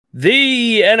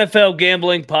The NFL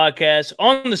Gambling Podcast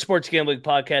on the Sports Gambling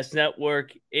Podcast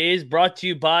Network is brought to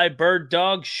you by Bird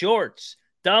Dog Shorts.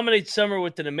 Dominate summer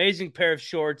with an amazing pair of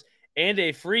shorts and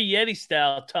a free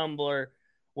Yeti-style tumbler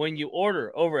when you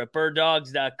order over at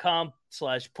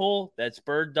birddogs.com/pull. That's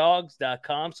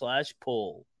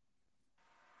birddogs.com/pull.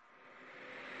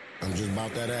 I'm just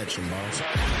about that action, boss. You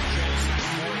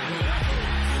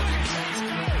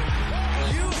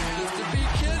have to be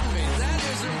kidding me. That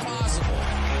is impossible.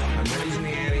 I'm raising the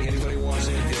ante. Anybody wants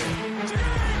me to do it?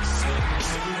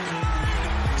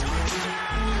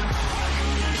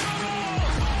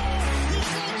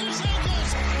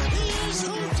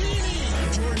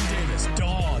 Jordan Davis,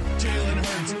 dog. Jalen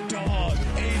Hurts, dog.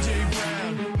 AJ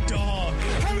Brown, dog.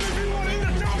 How many of you want to eat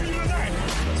a W tonight?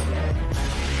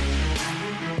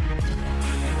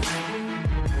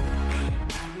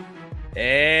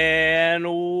 And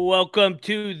welcome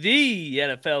to the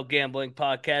NFL Gambling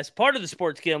Podcast, part of the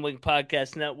Sports Gambling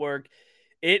Podcast Network.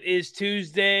 It is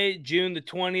Tuesday, June the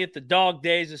 20th, the dog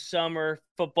days of summer.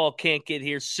 Football can't get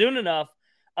here soon enough.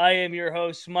 I am your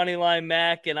host, Moneyline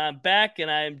Mac, and I'm back, and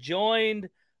I am joined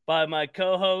by my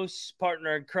co-host,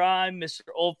 partner in crime, Mr.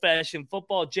 Old Fashioned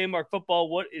Football, J-Mark Football.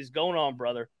 What is going on,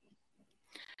 brother?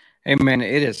 Hey, man,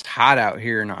 it is hot out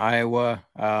here in Iowa.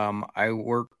 I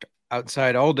worked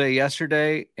outside all day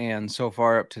yesterday and so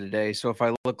far up to today. So if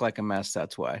I look like a mess,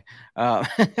 that's why. How's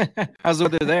the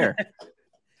weather there?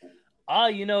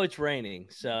 It's raining,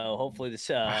 so hopefully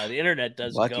the internet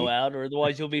doesn't Lucky. go out, or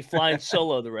otherwise you'll be flying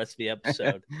solo the rest of the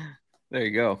episode. There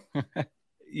you go.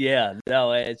 Yeah,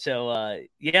 no, and so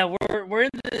we're in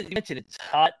the. You mentioned it's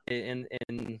hot in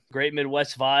Great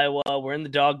Midwest of Iowa. We're in the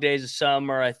dog days of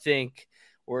summer. I think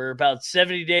we're about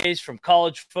 70 days from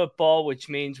college football, which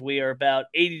means we are about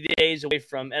 80 days away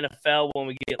from NFL when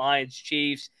we get Lions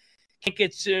Chiefs. Can't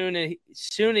get soon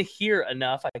here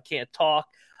enough. I can't talk.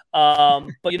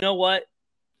 But you know what?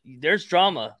 There's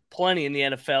drama plenty in the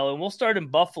NFL, and we'll start in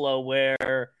Buffalo,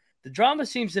 where the drama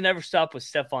seems to never stop with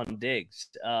Stephon Diggs.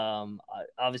 I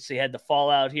obviously had the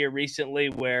fallout here recently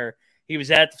where he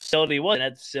was at the facility, he wasn't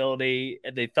at the facility,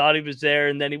 and they thought he was there,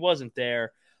 and then he wasn't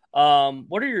there.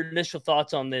 What are your initial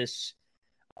thoughts on this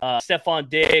Stephon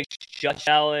Diggs, Josh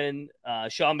Allen,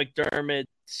 Sean McDermott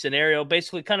scenario?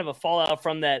 Basically kind of a fallout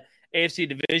from that AFC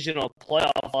divisional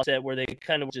playoff set where they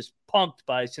kind of were just punked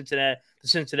by the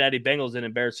Cincinnati Bengals in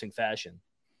embarrassing fashion.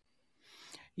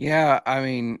 Yeah, I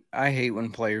mean, I hate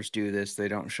when players do this. They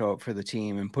don't show up for the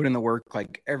team and put in the work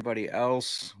like everybody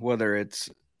else, whether it's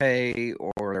pay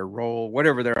or their role,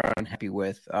 whatever they're unhappy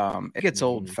with. It gets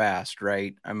old fast,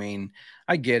 right? I mean,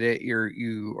 I get it.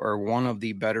 You are one of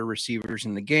the better receivers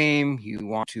in the game. You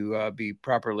want to be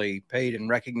properly paid and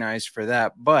recognized for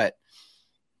that, but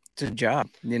it's a job.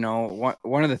 You know,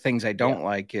 one of the things I don't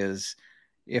like is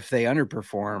if they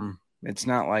underperform, it's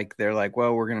not like they're like,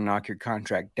 well, we're going to knock your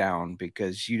contract down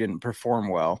because you didn't perform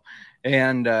well.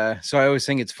 And so I always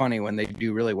think it's funny when they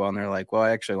do really well and they're like, well,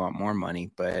 I actually want more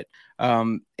money. But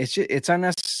it's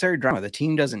unnecessary drama. The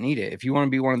team doesn't need it. If you want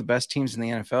to be one of the best teams in the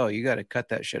NFL, you got to cut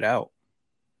that shit out.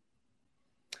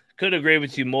 Couldn't agree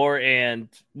with you more. And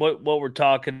what we're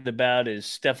talking about is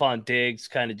Stephon Diggs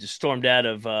kind of just stormed out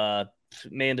of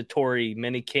mandatory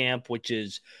minicamp, which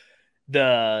is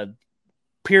the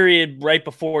period right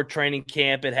before training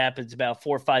camp. It happens about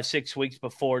 4, 5, 6 weeks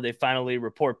before they finally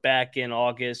report back in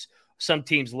August. Some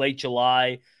teams late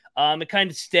July. It kind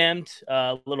of stemmed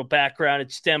a little background.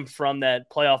 It stemmed from that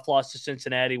playoff loss to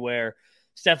Cincinnati where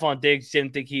Stephon Diggs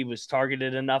didn't think he was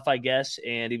targeted enough, I guess,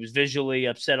 and he was visually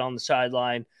upset on the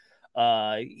sideline.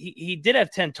 He did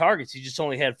have 10 targets. He just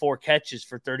only had 4 catches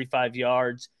for 35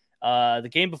 yards. The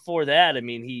game before that, I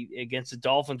mean, he against the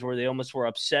Dolphins where they almost were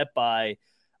upset by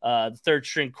the third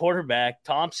string quarterback,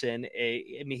 Thompson.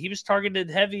 I mean, he was targeted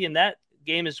heavy in that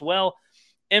game as well.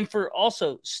 And for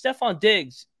also Stephon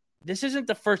Diggs, this isn't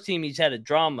the first team he's had a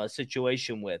drama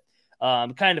situation with.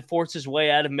 Kind of forced his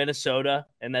way out of Minnesota,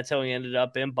 and that's how he ended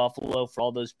up in Buffalo for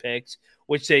all those picks,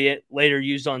 which they later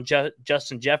used on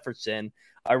Justin Jefferson,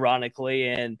 ironically.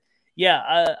 And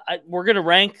yeah, we're going to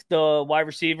rank the wide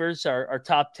receivers, our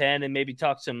top 10, and maybe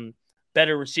talk some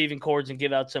better receiving cords and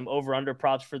give out some over-under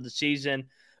props for the season.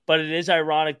 But it is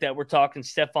ironic that we're talking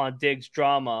Stephon Diggs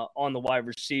drama on the wide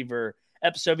receiver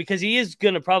episode because he is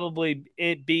going to probably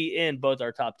be in both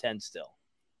our top 10 still.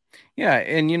 Yeah,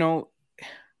 and you know,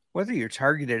 whether you're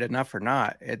targeted enough or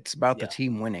not, it's about the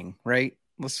team winning, right?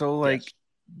 So,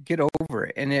 get over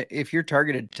it. And if you're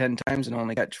targeted 10 times and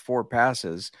only catch 4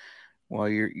 passes, well,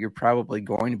 you're probably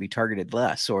going to be targeted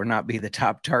less or not be the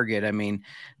top target. I mean,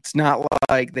 it's not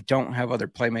like they don't have other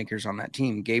playmakers on that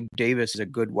team. Gabe Davis is a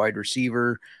good wide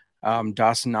receiver.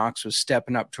 Dawson Knox was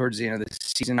stepping up towards the end of the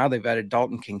season. Now they've added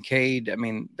Dalton Kincaid. I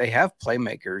mean, they have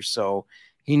playmakers, so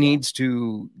he needs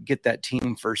to get that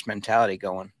team first mentality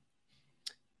going.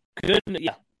 Good.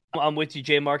 Yeah, I'm with you,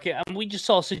 Jay Mark. We just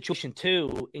saw a situation,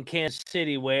 too, in Kansas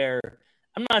City where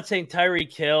I'm not saying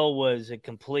Tyreek Hill was a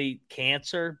complete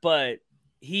cancer, but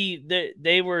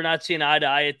they were not seeing eye to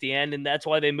eye at the end, and that's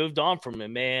why they moved on from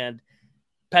him. And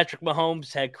Patrick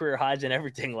Mahomes had career highs and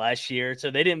everything last year,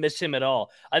 so they didn't miss him at all.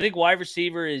 I think wide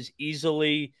receiver is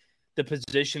easily the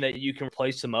position that you can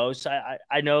replace the most.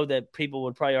 I know that people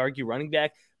would probably argue running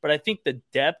back, but I think the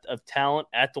depth of talent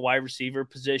at the wide receiver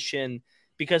position,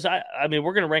 because I mean,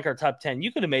 we're going to rank our top 10.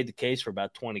 You could have made the case for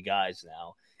about 20 guys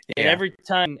now. And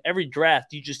every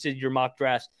draft, you just did your mock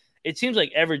drafts. It seems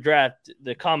like every draft,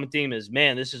 the common theme is,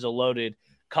 man, this is a loaded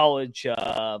college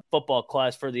football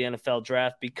class for the NFL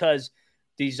draft, because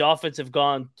these offenses have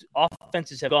gone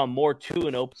more to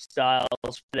an open style,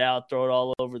 spit out, throw it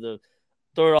all over the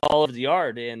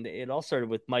yard, and it all started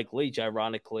with Mike Leach,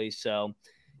 ironically. So,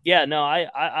 yeah, no,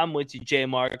 I'm with you, J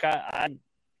Mark. I'm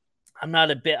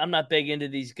not big into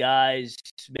these guys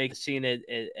making a scene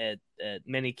at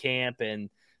mini camp and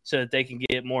so that they can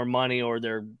get more money, or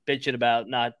they're bitching about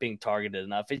not being targeted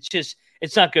enough. It's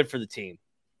not good for the team.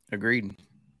 Agreed.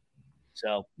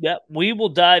 So, yeah, we will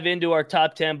dive into our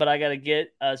top 10, but I got to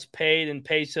get us paid and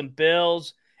pay some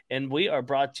bills. And we are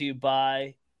brought to you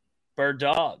by Bird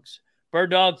Dogs.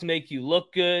 Bird Dogs make you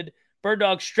look good. Bird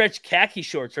Dogs stretch khaki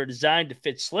shorts are designed to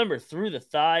fit slimmer through the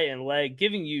thigh and leg,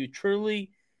 giving you truly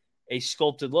a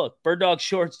sculpted look. Bird Dog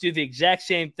shorts do the exact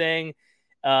same thing,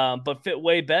 but fit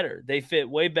way better. They fit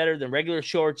way better than regular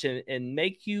shorts and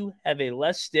make you have a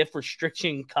less stiff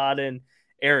restriction cotton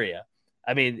area.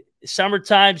 I mean,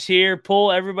 summertime's here.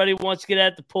 Pool. Everybody wants to get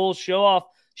at the pool, show off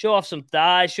some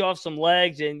thighs, show off some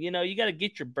legs, and you got to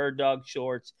get your Bird Dog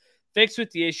shorts fixed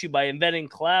with the issue by inventing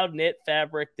cloud knit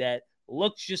fabric that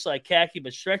looks just like khaki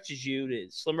but stretches you to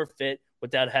slimmer fit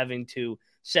without having to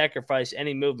sacrifice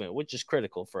any movement, which is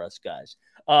critical for us guys.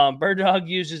 Bird Dog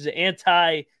uses an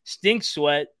anti-stink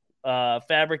sweat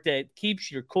fabric that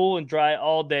keeps you cool and dry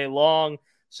all day long.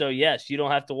 So, yes, you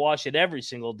don't have to wash it every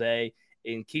single day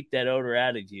and keep that odor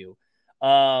out of you.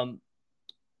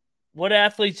 What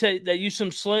athletes that use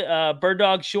some Bird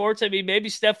Dog shorts? I mean, maybe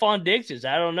Stephon Diggs is.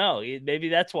 I don't know. Maybe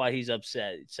that's why he's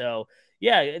upset. So,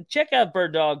 yeah, check out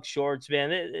Bird Dog shorts,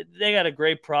 man. They got a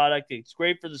great product. It's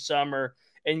great for the summer.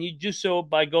 And you do so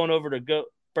by going over to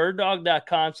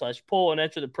birddog.com/pool and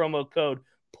enter the promo code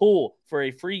POOL for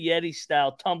a free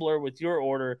Yeti-style tumbler with your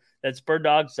order. That's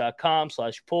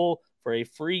birddogs.com/pool for a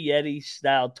free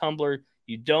Yeti-style tumbler.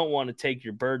 You don't want to take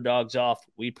your Bird Dogs off.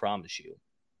 We promise you.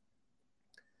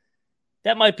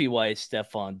 That might be why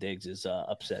Stephon Diggs is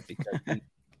upset, because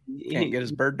he can't get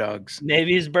his Bird Dogs.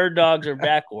 Maybe his Bird Dogs are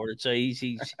backward, so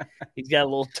he's got a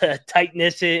little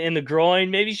tightness in the groin.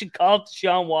 Maybe you should call up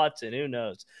Deshaun Watson. Who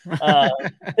knows?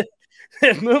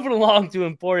 Moving along to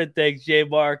important things, J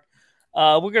Mark.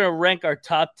 We're going to rank our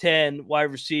top 10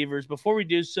 wide receivers. Before we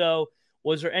do so,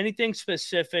 was there anything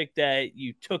specific that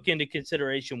you took into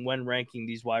consideration when ranking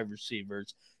these wide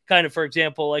receivers? Kind of, for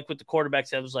example, like with the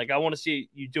quarterbacks, I was like, I want to see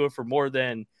you do it for more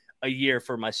than a year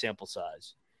for my sample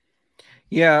size.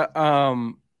 Yeah,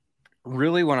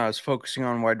 really when I was focusing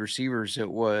on wide receivers, it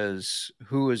was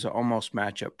who is almost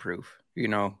matchup proof,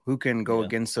 who can go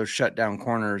against those shutdown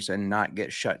corners and not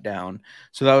get shut down.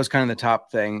 So that was kind of the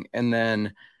top thing. And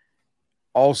then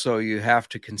also you have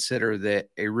to consider that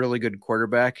a really good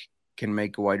quarterback can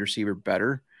make a wide receiver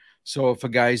better. So if a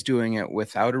guy's doing it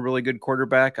without a really good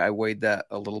quarterback, I weighed that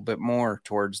a little bit more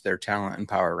towards their talent and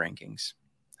power rankings.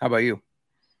 How about you?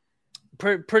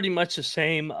 Pretty much the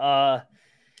same. I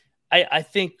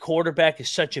think quarterback is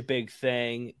such a big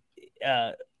thing.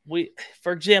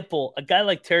 For example, a guy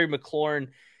like Terry McLaurin,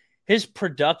 his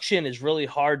production is really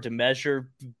hard to measure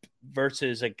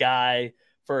versus a guy,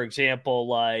 for example,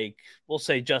 like we'll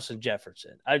say Justin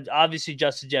Jefferson. Obviously,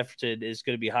 Justin Jefferson is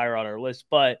going to be higher on our list,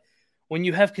 but when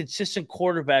you have consistent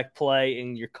quarterback play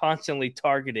and you're constantly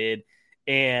targeted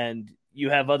and you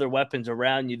have other weapons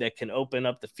around you that can open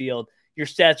up the field, your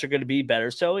stats are going to be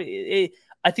better. So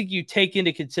I think you take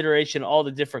into consideration all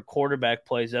the different quarterback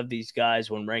plays of these guys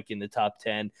when ranking the top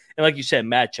 10. And like you said,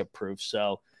 matchup proof.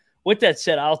 So with that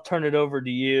said, I'll turn it over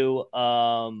to you.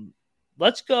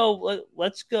 Let's go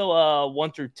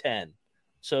 1 through 10.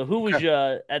 So who was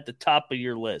at the top of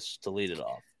your list to lead it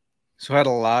off? So I had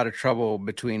a lot of trouble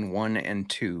between 1 and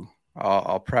 2.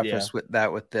 I'll preface with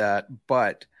that.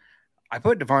 But I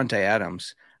put Devontae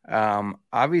Adams.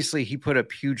 Obviously, he put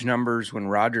up huge numbers when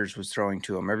Rodgers was throwing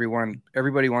to him.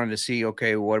 Everybody wanted to see,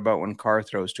 okay, what about when Carr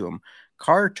throws to him?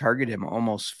 Carr targeted him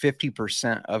almost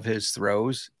 50% of his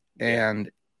throws, and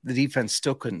the defense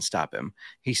still couldn't stop him.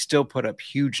 He still put up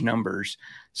huge numbers.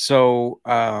 So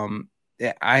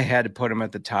I had to put him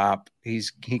at the top. He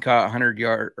caught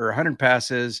 100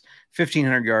 passes,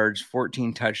 1,500 yards,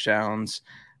 14 touchdowns.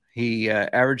 He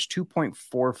averaged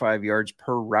 2.45 yards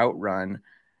per route run.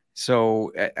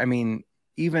 So, I mean,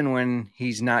 even when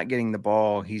he's not getting the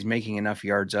ball, he's making enough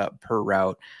yards up per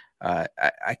route.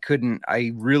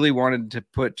 I really wanted to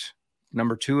put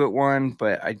number 2 at 1,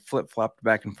 but I flip-flopped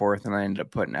back and forth, and I ended up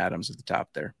putting Adams at the top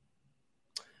there.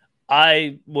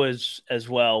 I was as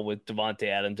well with Davante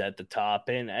Adams at the top,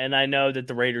 and I know that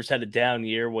the Raiders had a down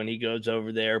year when he goes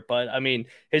over there, but I mean,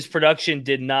 his production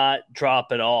did not drop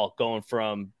at all going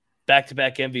from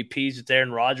back-to-back MVPs with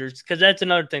Aaron Rodgers, because that's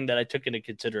another thing that I took into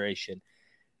consideration.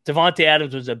 Davante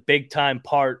Adams was a big-time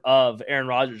part of Aaron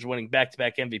Rodgers winning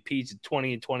back-to-back MVPs in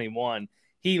 20 and 21.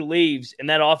 He leaves, and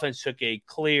that offense took a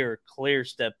clear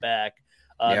step back.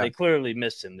 They clearly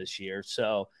missed him this year,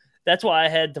 so that's why I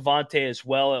had Davante as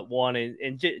well at 1,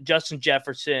 and Justin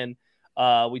Jefferson.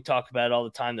 We talk about it all the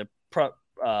time. The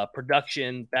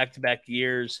production back-to-back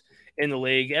years in the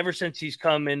league. Ever since he's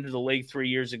come into the league 3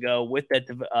 years ago with that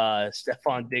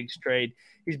Stephon Diggs trade,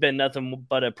 he's been nothing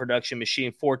but a production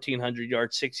machine. 1,400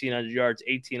 yards, 1,600 yards,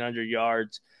 1,800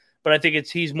 yards. But I think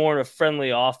he's more of a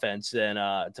friendly offense than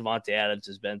Davante Adams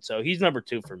has been. So he's number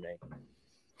 2 for me.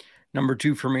 Number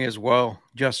 2 for me as well,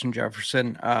 Justin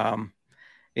Jefferson.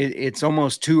 It's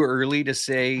almost too early to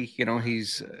say,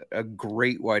 he's a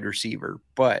great wide receiver,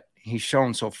 but he's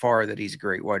shown so far that he's a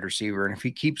great wide receiver. And if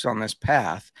he keeps on this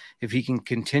path, if he can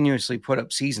continuously put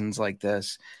up seasons like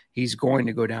this, he's going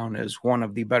to go down as one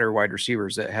of the better wide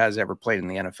receivers that has ever played in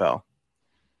the NFL.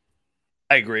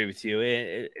 I agree with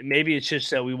you. Maybe it's just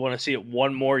that we want to see it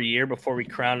one more year before we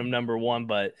crown him number 1.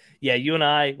 But yeah, you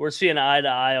and we're seeing eye to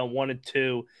eye on 1 and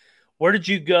 2. Where did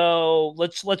you go?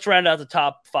 Let's round out the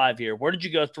top 5 here. Where did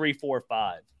you go 3, 4,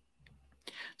 5?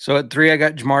 So at 3, I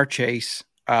got Ja'Marr Chase.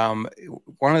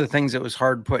 One of the things that was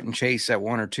hard putting Chase at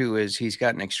 1 or 2 is he's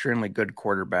got an extremely good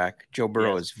quarterback. Joe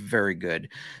Burrow is very good.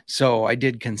 So I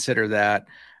did consider that.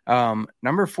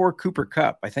 Number 4, Cooper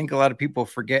Kupp. I think a lot of people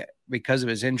forget because of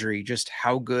his injury just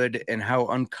how good and how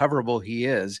uncoverable he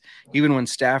is. Even when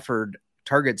Stafford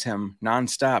targets him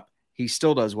nonstop, he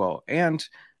still does well. And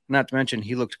not to mention,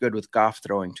 he looked good with Goff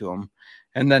throwing to him.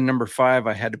 And then number 5,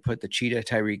 I had to put the cheetah,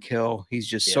 Tyreek Hill. He's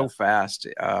just so fast.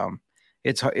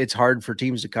 It's hard for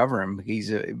teams to cover him.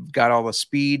 He's got all the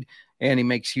speed, and he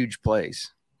makes huge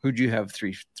plays. Who'd you have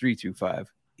 3 through 5?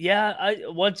 Yeah,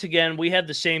 once again, we have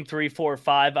the same 3, 4,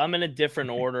 5. I'm in a different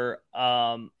order.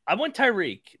 I went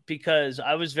Tyreek because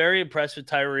I was very impressed with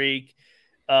Tyreek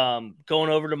going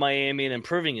over to Miami and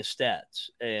improving his stats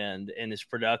and his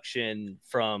production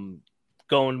from –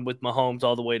 going with Mahomes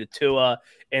all the way to Tua,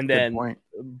 and then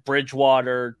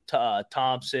Bridgewater,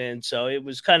 Thompson. So it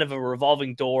was kind of a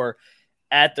revolving door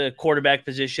at the quarterback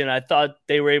position. I thought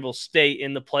they were able to stay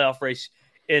in the playoff race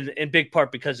in big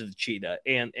part because of the cheetah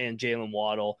and Jalen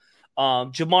Waddle.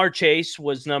 Ja'Marr Chase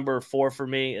was number 4 for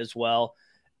me as well,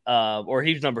 or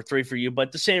he was number 3 for you,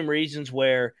 but the same reasons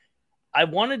where I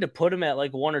wanted to put him at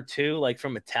like 1 or 2, like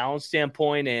from a talent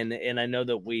standpoint. And I know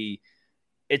that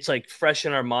it's like fresh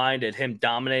in our mind at him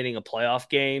dominating a playoff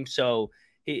game. So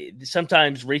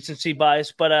sometimes recency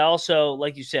bias, but I also,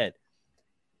 like you said,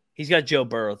 he's got Joe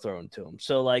Burrow thrown to him.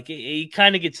 So like he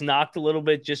kind of gets knocked a little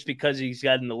bit just because he's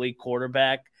got an elite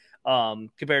quarterback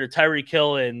compared to Tyreek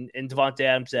Hill and Davante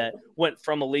Adams that went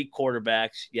from elite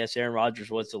quarterbacks. Yes, Aaron Rodgers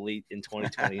was elite in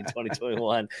 2020 and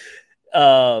 2021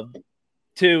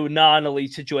 to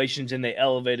non-elite situations, and they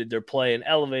elevated their play and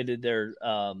elevated their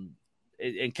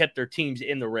and kept their teams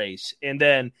in the race. And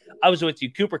then I was with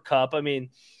you, Cooper Kupp. I mean,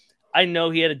 I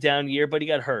know he had a down year, but he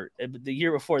got hurt. The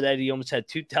year before that, he almost had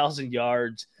 2,000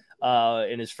 yards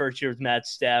in his first year with Matt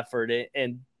Stafford,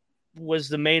 and was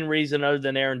the main reason, other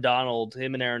than him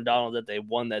and Aaron Donald, that they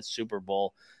won that Super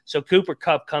Bowl. So Cooper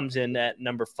Kupp comes in at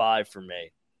number 5 for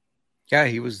me. Yeah,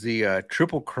 he was the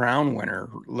Triple Crown winner,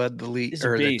 led the league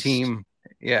or the team.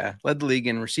 Yeah, led the league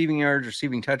in receiving yards,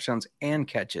 receiving touchdowns, and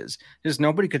catches. Just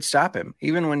nobody could stop him,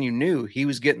 even when you knew he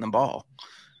was getting the ball.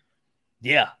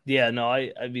 Yeah. No,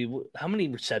 I mean, how many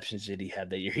receptions did he have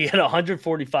that year? He had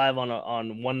 145 on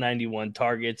 191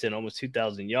 targets and almost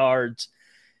 2,000 yards.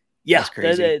 Yeah, that's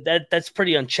crazy. That's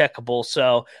pretty uncheckable.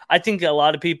 So I think a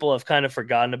lot of people have kind of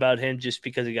forgotten about him just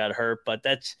because he got hurt. But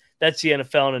that's the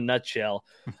NFL in a nutshell.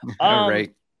 All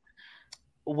right.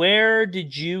 Where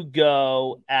did you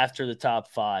go after the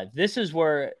top 5? This is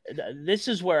where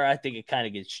I think it kind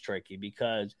of gets tricky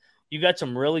because you got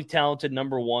some really talented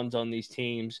number 1s on these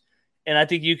teams, and I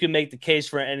think you can make the case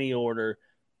for any order.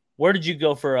 Where did you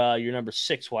go for your number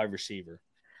 6 wide receiver?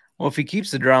 Well, if he keeps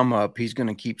the drama up, he's going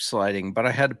to keep sliding. But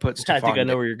I had to put Stephon I think I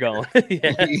know Diggs. where you're going.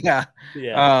 Yeah.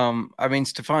 I mean,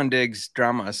 Stephon Diggs,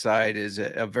 drama aside, is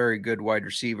a very good wide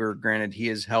receiver. Granted, he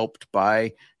is helped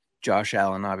by Josh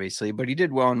Allen, obviously, but he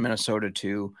did well in Minnesota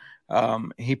too.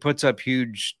 He puts up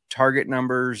huge target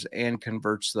numbers and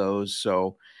converts those.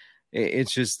 So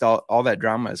it's just all that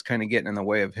drama is kind of getting in the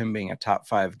way of him being a top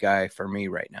 5 guy for me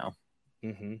right now.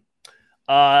 Mm-hmm.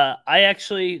 I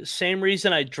actually, same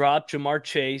reason I dropped Jamar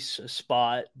Chase a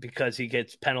spot because he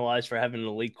gets penalized for having an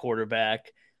elite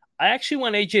quarterback. I actually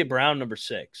went A.J. Brown, number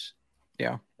 6.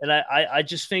 Yeah. And I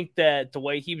just think that the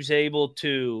way he was able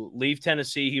to leave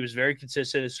Tennessee, he was very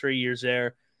consistent his 3 years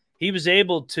there. He was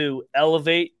able to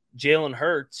elevate Jalen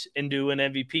Hurts into an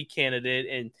MVP candidate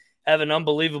and have an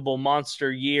unbelievable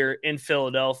monster year in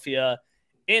Philadelphia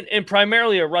and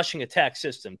primarily a rushing attack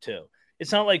system too.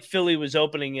 It's not like Philly was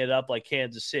opening it up like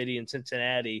Kansas City and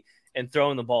Cincinnati and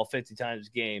throwing the ball 50 times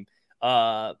a game.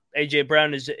 A.J.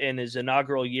 Brown is in his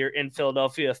inaugural year in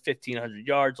Philadelphia, 1,500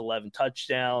 yards, 11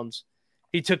 touchdowns.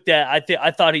 He took that.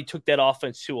 I thought he took that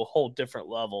offense to a whole different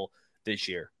level this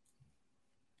year.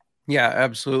 Yeah,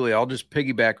 absolutely. I'll just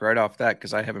piggyback right off that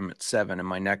because I have him at 7 in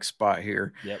my next spot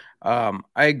here. Yep.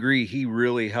 I agree. He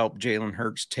really helped Jalen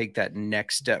Hurts take that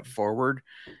next step forward.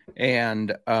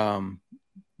 And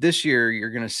this year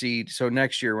you're going to see, so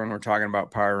next year when we're talking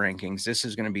about power rankings, this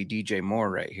is going to be DJ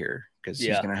Moore right here because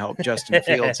he's going to help Justin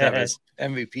Fields have his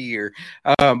MVP year.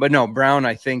 But no, Brown,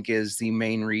 I think, is the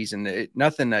main reason.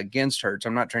 Nothing against Hurts.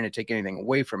 I'm not trying to take anything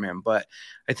away from him, but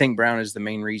I think Brown is the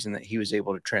main reason that he was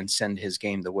able to transcend his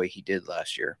game the way he did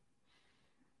last year.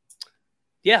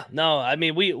 Yeah, no, I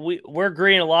mean, we're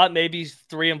agreeing a lot. Maybe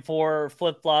 3 and 4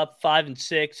 flip flop, 5 and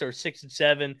 6, or 6 and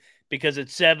 7. Because at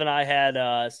 7, I had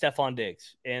Stephon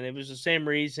Diggs, and it was the same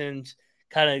reasons,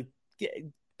 kind of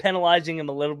penalizing him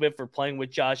a little bit for playing with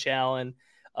Josh Allen.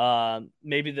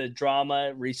 Maybe the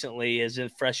drama recently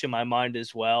isn't fresh in my mind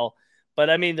as well. But,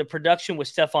 I mean, the production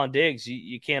with Stephon Diggs,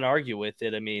 you can't argue with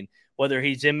it. I mean, whether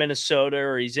he's in Minnesota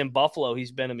or he's in Buffalo,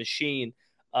 he's been a machine.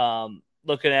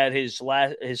 Looking at his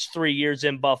 3 years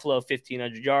in Buffalo,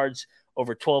 1,500 yards,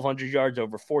 over 1,200 yards,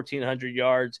 over 1,400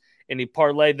 yards, and he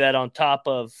parlayed that on top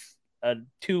of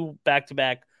 2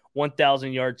 back-to-back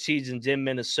 1,000-yard seasons in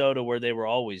Minnesota where they were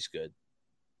always good.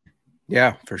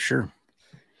 Yeah, for sure.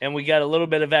 And we got a little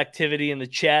bit of activity in the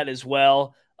chat as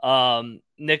well.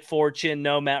 Nick Fortune,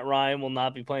 no, Matt Ryan will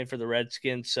not be playing for the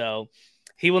Redskins, so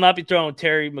he will not be throwing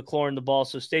Terry McLaurin the ball,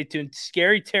 so stay tuned.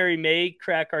 Scary Terry may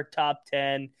crack our top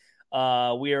 10.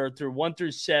 We are through 1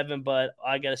 through 7, but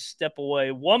I got to step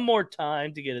away one more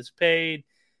time to get us paid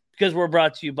because we're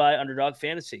brought to you by Underdog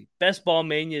Fantasy. Best Ball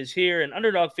Mania is here, and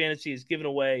Underdog Fantasy is giving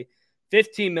away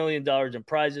 $15 million in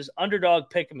prizes.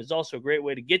 Underdog Pick'em is also a great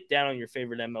way to get down on your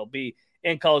favorite MLB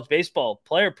and college baseball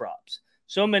player props.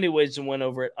 So many ways to win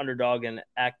over at Underdog and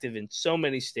active in so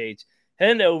many states.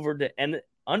 Head over to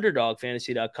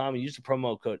UnderdogFantasy.com and use the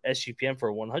promo code SGPN for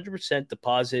a 100%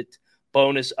 deposit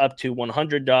bonus up to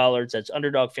 $100. That's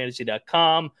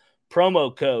UnderdogFantasy.com.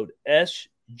 Promo code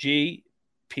SGPN.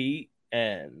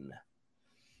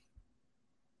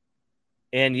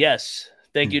 And yes,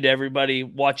 thank you to everybody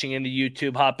watching in the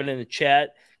YouTube, hopping in the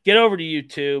chat. Get over to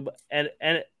YouTube and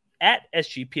at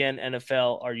SGPN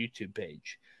NFL, our YouTube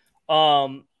page.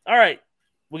 All right,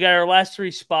 we got our last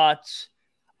 3 spots.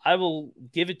 I will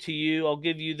give it to you. I'll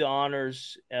give you the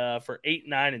honors for 8,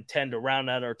 9, and 10 to round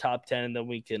out our top 10, and then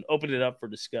we can open it up for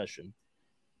discussion.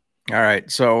 All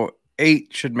right, so 8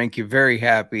 should make you very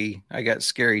happy. I got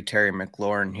Scary Terry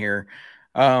McLaurin here.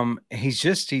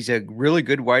 He's a really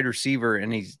good wide receiver,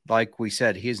 and he's, like we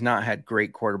said, he has not had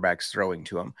great quarterbacks throwing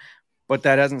to him, but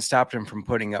that hasn't stopped him from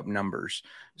putting up numbers.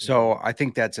 So I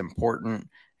think that's important.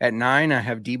 At 9, I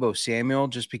have Deebo Samuel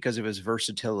just because of his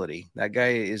versatility. That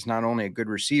guy is not only a good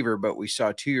receiver, but we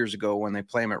saw 2 years ago when they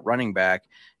play him at running back,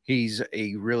 he's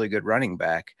a really good running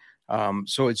back.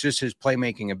 So it's just his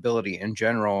playmaking ability in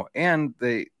general. And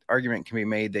the argument can be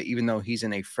made that even though he's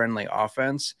in a friendly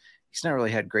offense, he's not really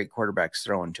had great quarterbacks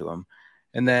thrown to him.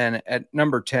 And then at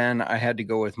number 10, I had to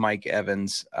go with Mike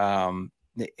Evans.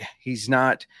 He's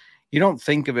not, you don't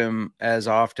think of him as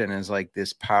often as like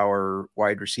this power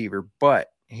wide receiver, but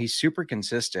he's super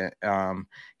consistent.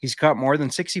 He's caught more than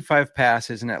 65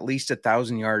 passes and at least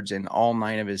 1,000 yards in all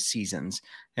 9 of his seasons.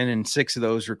 And in 6 of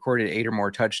those recorded 8 or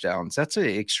more touchdowns. That's an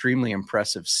extremely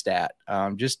impressive stat.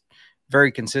 Just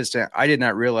very consistent. I did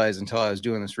not realize until I was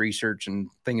doing this research and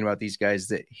thinking about these guys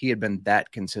that he had been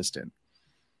that consistent.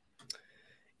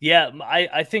 Yeah,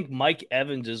 I think Mike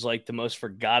Evans is like the most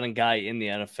forgotten guy in the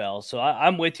NFL. So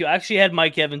I'm with you. I actually had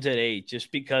Mike Evans at 8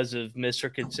 just because of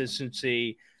Mr.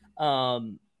 Consistency.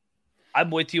 I'm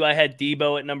with you. I had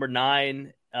Debo at number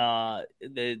 9.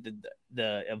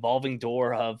 The evolving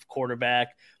door of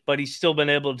quarterback, but he's still been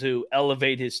able to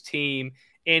elevate his team,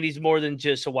 and he's more than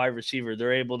just a wide receiver.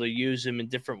 They're able to use him in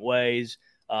different ways,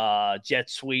 jet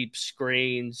sweeps,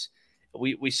 screens.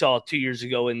 We saw 2 years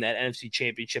ago in that NFC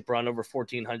Championship run over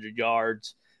 1,400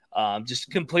 yards,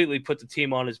 just completely put the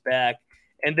team on his back.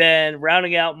 And then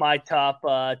rounding out my top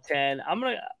 10, I'm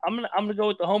gonna go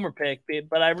with the homer pick,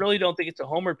 but I really don't think it's a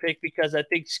homer pick because I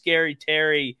think Scary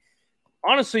Terry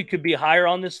honestly could be higher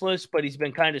on this list, but he's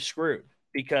been kind of screwed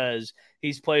because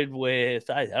he's played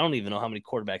with, I don't even know how many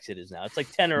quarterbacks it is now. It's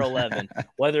like 10 or 11,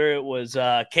 whether it was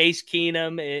Case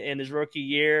Keenum in his rookie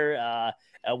year.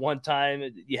 At one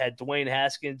time, you had Dwayne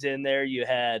Haskins in there. You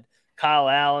had Kyle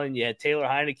Allen. You had Taylor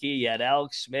Heineke. You had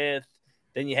Alex Smith.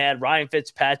 Then you had Ryan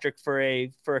Fitzpatrick for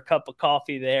a cup of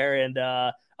coffee there. And,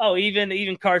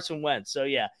 even Carson Wentz. So,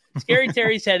 yeah, Scary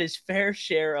Terry's had his fair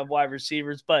share of wide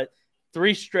receivers, but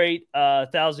 3 straight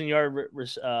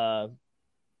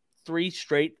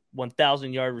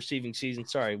 1,000-yard receiving season.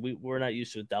 Sorry, we're not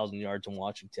used to 1,000 yards in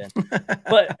Washington.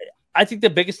 But I think the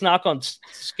biggest knock on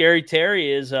Scary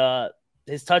Terry is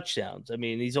his touchdowns. I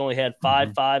mean, he's only had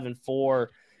 5, 5, and 4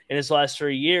 in his last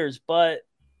 3 years, but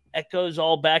that goes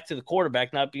all back to the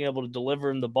quarterback not being able to deliver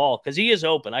him the ball because he is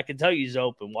open. I can tell you he's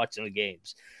open watching the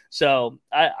games. So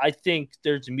I think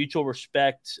there's a mutual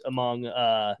respect among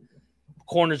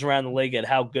corners around the league at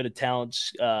how good a talent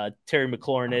Terry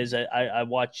McLaurin is. I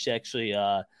watched actually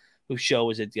whose show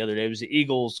was it the other day? It was the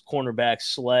Eagles cornerback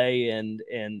Slay and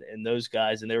those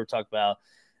guys, and they were talking about,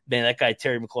 man, that guy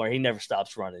Terry McLaurin, he never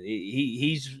stops running.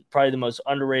 He's probably the most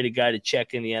underrated guy to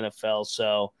check in the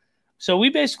NFL. So we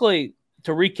basically,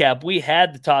 to recap, we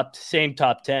had the same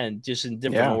top 10 just in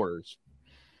different orders.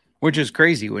 Which is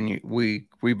crazy when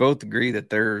we both agree that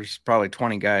there's probably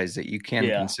 20 guys that you can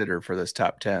consider for this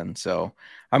top 10. So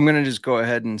I'm going to just go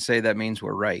ahead and say that means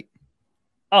we're right.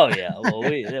 Oh, yeah. Well,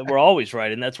 we're always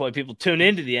right, and that's why people tune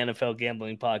into the NFL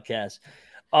Gambling Podcast.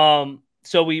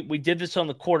 So we did this on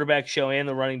the quarterback show and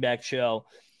the running back show.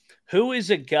 Who is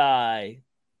a guy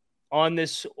on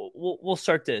this? We'll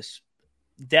start this.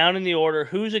 Down in the order,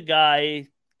 who's a guy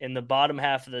in the bottom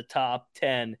half of the top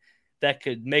 10 that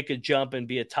could make a jump and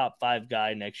be a top 5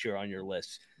 guy next year on your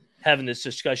list? Having this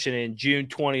discussion in June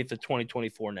 20th of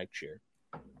 2024 next year.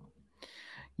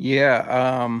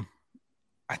 Yeah.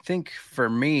 I think for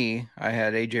me, I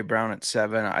had AJ Brown at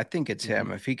 7. I think it's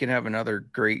him. If he can have another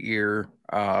great year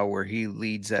where he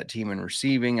leads that team in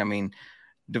receiving. I mean,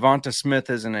 Devonta Smith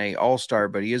isn't an all-star,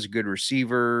 but he is a good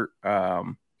receiver.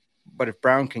 But if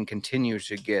Brown can continue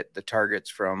to get the targets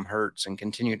from Hurts and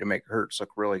continue to make Hurts look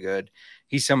really good,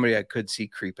 he's somebody I could see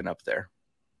creeping up there.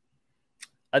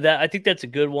 I think that's a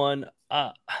good one.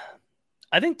 I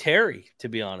think Terry, to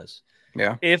be honest.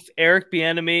 Yeah. If Eric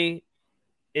Bieniemy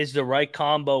is the right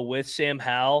combo with Sam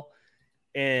Howell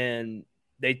and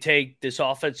they take this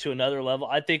offense to another level,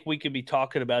 I think we could be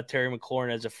talking about Terry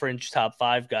McLaurin as a fringe top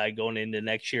 5 guy going into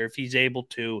next year if he's able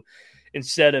to,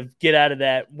 instead of get out of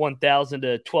that 1,000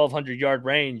 to 1,200 yard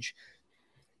range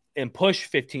and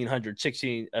push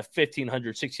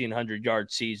 1,500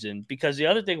 yard season. Because the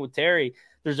other thing with Terry,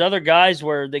 there's other guys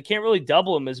where they can't really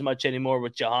double him as much anymore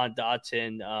with Jahan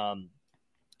Dotson,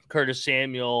 Curtis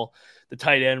Samuel, the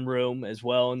tight end room as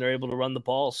well, and they're able to run the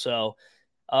ball. So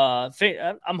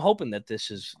I'm hoping that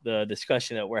this is the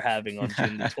discussion that we're having on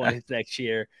June the 20th next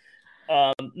year.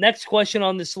 Next question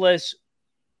on this list,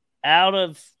 out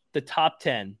of the top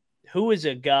 10, who is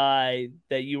a guy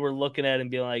that you were looking at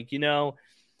and being like,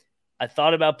 I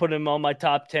thought about putting him on my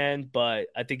top 10, but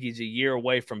I think he's a year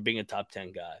away from being a top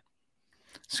 10 guy?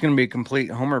 It's going to be a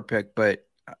complete homer pick, but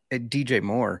DJ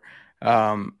Moore.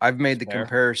 I've made the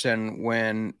comparison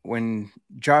when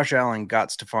Josh Allen got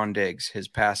Stephon Diggs, his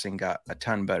passing got a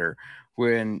ton better.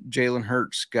 When Jalen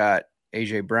Hurts got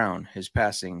AJ Brown, his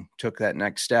passing took that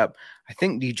next step. I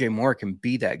think DJ Moore can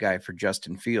be that guy for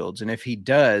Justin Fields. And if he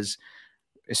does,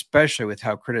 especially with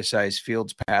how criticized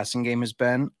Fields' passing game has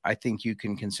been, I think you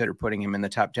can consider putting him in the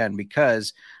top 10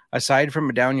 because aside from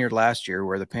a down year last year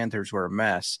where the Panthers were a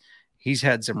mess, he's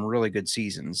had some really good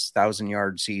seasons,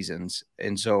 1,000-yard seasons.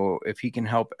 And so if he can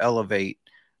help elevate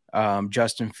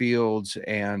Justin Fields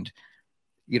and,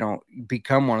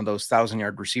 become one of those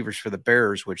 1,000-yard receivers for the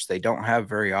Bears, which they don't have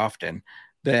very often,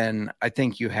 then I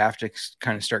think you have to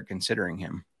kind of start considering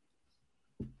him.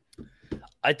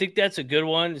 I think that's a good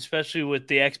one, especially with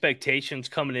the expectations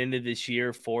coming into this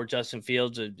year for Justin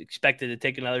Fields, expected to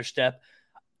take another step.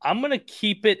 I'm going to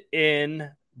keep it in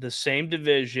the same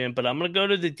division, but I'm going to go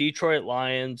to the Detroit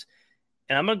Lions,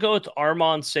 and I'm going to go with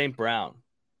Armand St. Brown.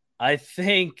 I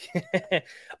think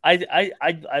I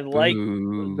like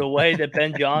the way that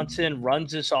Ben Johnson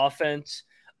runs this offense,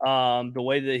 the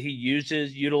way that he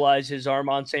utilizes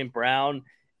Armand St. Brown,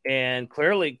 and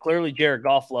clearly Jared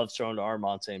Goff loves throwing to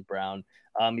Armand St. Brown.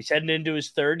 He's heading into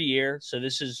his third year, so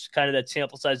this is kind of that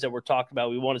sample size that we're talking about.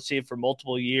 We want to see it for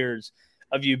multiple years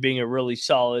of you being a really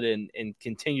solid and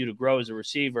continue to grow as a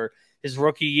receiver. His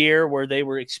rookie year, where they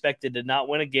were expected to not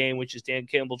win a game, which is Dan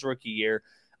Campbell's rookie year,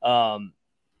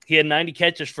 he had 90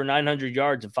 catches for 900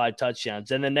 yards and 5 touchdowns.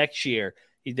 Then the next year,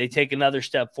 they take another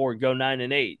step forward, go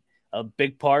 9-8. A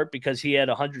big part because he had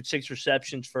 106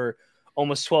 receptions for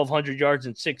almost 1,200 yards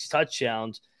and 6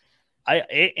 touchdowns.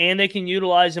 And they can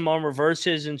utilize him on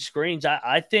reverses and screens.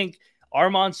 I think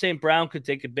Armand St. Brown could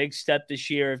take a big step this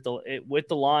year with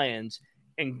the Lions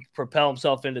and propel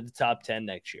himself into the top 10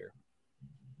 next year.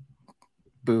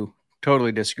 Boo.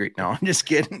 Totally disagree. No, I'm just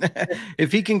kidding.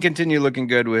 If he can continue looking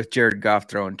good with Jared Goff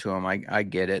throwing to him, I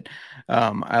get it.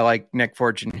 I like Nick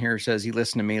Fortune here says he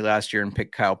listened to me last year and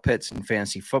picked Kyle Pitts in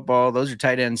fantasy football. Those are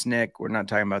tight ends, Nick. We're not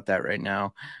talking about that right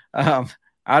now. Out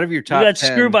of your top 10. You got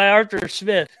screwed by Arthur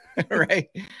Smith. Right.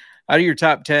 Out of your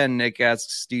top 10, Nick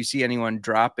asks, do you see anyone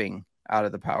dropping out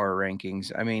of the power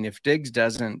rankings? I mean, if Diggs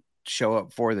doesn't show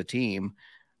up for the team,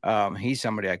 he's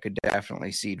somebody I could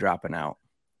definitely see dropping out.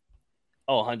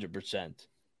 Oh, 100%.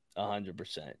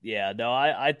 100%. Yeah, no,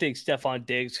 I think Stephon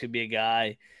Diggs could be a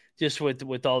guy just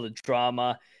with all the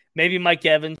drama. Maybe Mike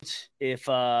Evans if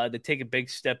they take a big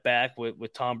step back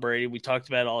with Tom Brady. We talked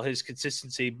about all his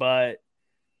consistency, but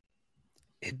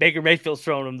Baker Mayfield's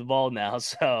throwing him the ball now,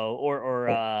 so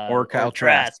or Kyle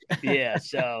Trask. Yeah,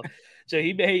 so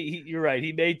you're right.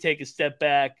 He may take a step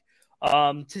back.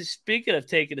 Speaking of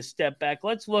taking a step back,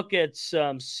 let's look at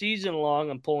some season long.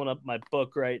 I'm pulling up my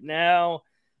book right now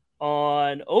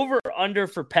on over under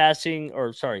for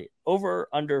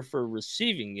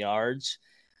receiving yards.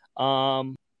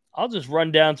 I'll just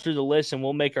run down through the list and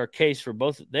we'll make our case for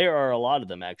both. There are a lot of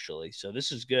them actually, so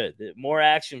this is good. More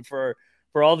action for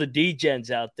all the D-gens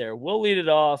out there. We'll lead it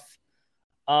off.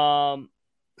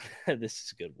 This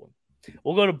is a good one.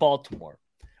 We'll go to Baltimore,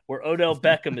 where Odell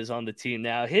Beckham is on the team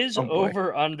now. His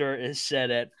over-under is set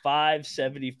at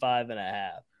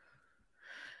 575.5.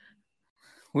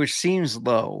 Which seems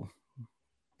low.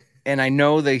 And I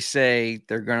know they say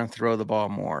they're going to throw the ball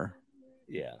more.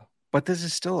 Yeah. But this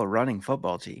is still a running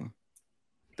football team.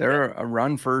 They're a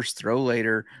run first, throw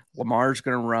later. Lamar's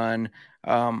going to run.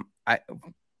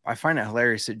 I find it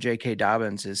hilarious that J.K.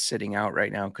 Dobbins is sitting out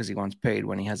right now because he wants paid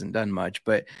when he hasn't done much.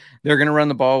 But they're going to run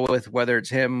the ball with whether it's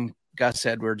him, Gus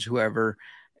Edwards, whoever.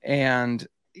 And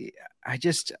I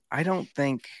don't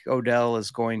think Odell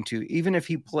is going to, even if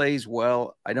he plays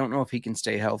well, I don't know if he can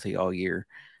stay healthy all year.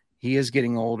 He is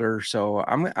getting older, so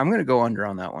I'm going to go under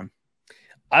on that one.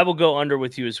 I will go under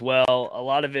with you as well. A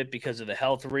lot of it because of the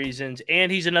health reasons, and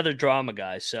he's another drama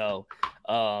guy. So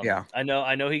yeah, I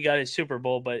know he got his Super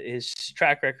Bowl, but his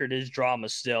track record is drama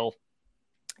still,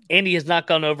 and he has not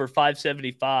gone over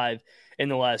 575 in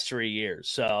the last 3 years.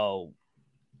 So,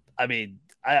 I mean,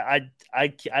 I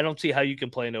don't see how you can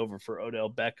play an over for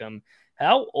Odell Beckham.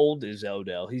 How old is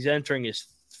Odell? He's entering his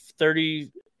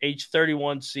age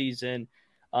 31 season.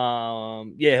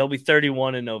 He'll be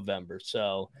 31 in November.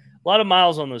 So a lot of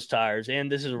miles on those tires,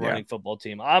 and this is a running football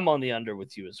team. I'm on the under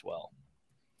with you as well.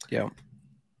 Yeah.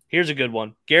 Here's a good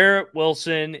one. Garrett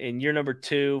Wilson in year number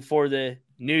 2 for the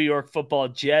New York Football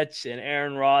Jets and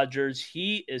Aaron Rodgers.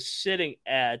 He is sitting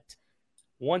at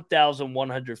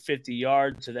 1,150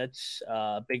 yards, so that's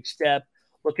a big step.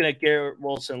 Looking at Garrett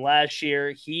Wilson last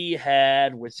year, he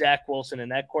had, with Zach Wilson in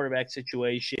that quarterback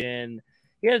situation,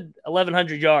 he had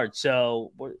 1,100 yards.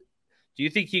 So do you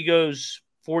think he goes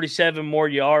 47 more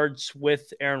yards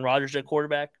with Aaron Rodgers at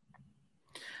quarterback?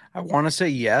 I want to say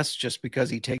yes, just because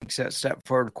he takes that step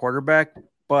forward quarterback,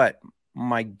 but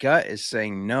my gut is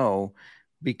saying no,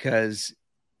 because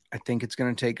I think it's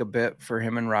going to take a bit for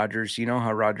him and Rodgers. You know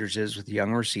how Rodgers is with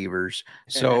young receivers.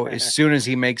 So as soon as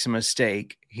he makes a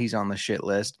mistake, he's on the shit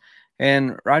list.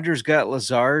 And Rodgers got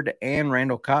Lazard and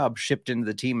Randall Cobb shipped into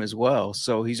the team as well.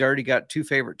 So he's already got 2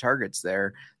 favorite targets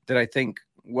there that I think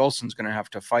Wilson's going to have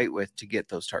to fight with to get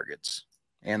those targets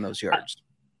and those yards.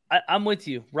 I'm with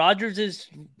you. Rodgers is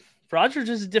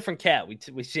a different cat.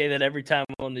 We say that every time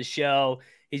on the show.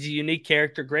 He's a unique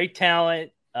character, great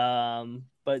talent,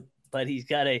 but he's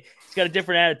got a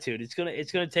different attitude. It's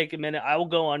gonna take a minute. I will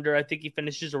go under. I think he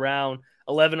finishes around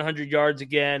 1,100 yards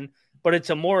again. but it's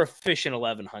a more efficient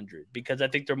 1,100 because I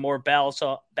think they're more balanced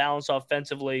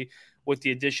offensively with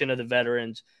the addition of the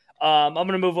veterans. I'm going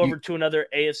to move over to another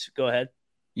AFC. Go ahead.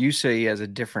 You say he has a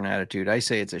different attitude. I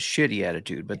say it's a shitty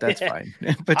attitude, but that's fine.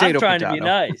 I'm trying to be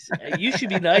nice. You should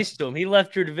be nice to him. He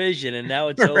left your division, and now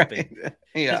it's open.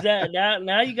 Yeah.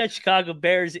 Now you got Chicago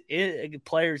Bears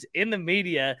players in the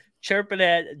media chirping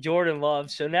at Jordan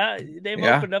Love. So now they've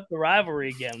opened up the rivalry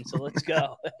again. So let's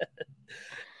go.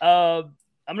 I'm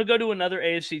going to go to another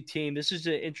AFC team. This is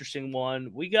an interesting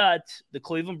one. We got the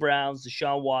Cleveland Browns,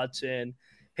 Deshaun Watson.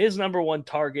 His number one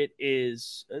target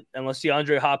is, unless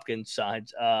DeAndre Hopkins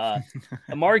signs,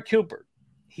 Amari Cooper.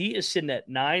 He is sitting at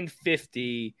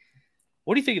 950.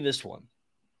 What do you think of this one?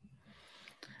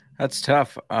 That's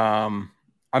tough. I'm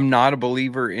not a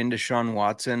believer in Deshaun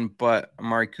Watson, but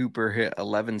Amari Cooper hit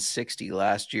 1160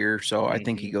 last year, so I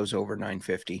think he goes over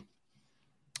 950.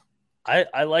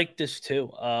 I like this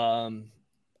too. I'm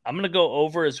going to go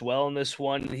over as well in this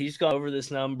one. He's gone over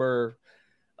this number.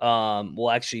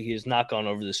 Well, actually, he has not gone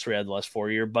over this 3 out of the last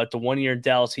 4 years, but the 1 year in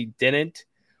Dallas he didn't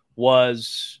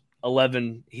was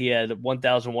 11. He had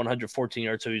 1,114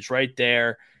 yards, so he's right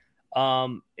there.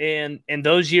 And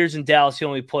those years in Dallas, he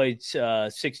only played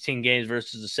 16 games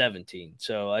versus the 17.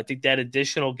 So I think that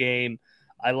additional game,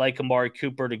 I like Amari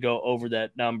Cooper to go over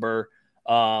that number.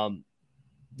 I'm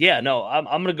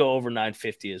going to go over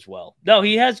 950 as well. No,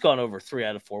 he has gone over 3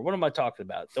 out of 4. What am I talking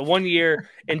about? The 1 year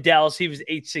in Dallas, he was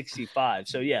 865.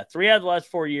 So, 3 out of the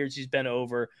last 4 years, he's been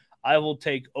over. I will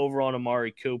take over on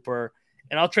Amari Cooper,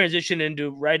 and I'll transition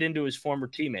right into his former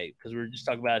teammate because we were just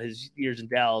talking about his years in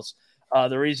Dallas. One of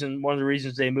the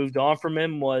reasons they moved on from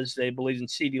him was they believed in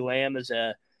CeeDee Lamb as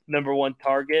a number one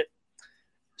target.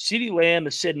 CeeDee Lamb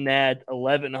is sitting at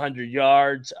 1,100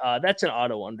 yards. That's an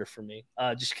auto under for me.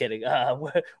 Just kidding.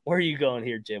 Where are you going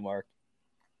here, J. Mark?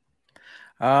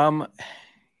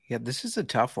 This is a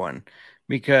tough one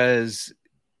because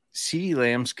CeeDee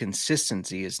Lamb's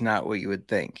consistency is not what you would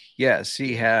think. Yes,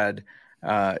 he had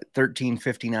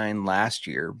 1359 last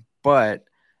year, but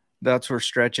that's where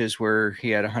stretches where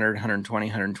he had 100, 120,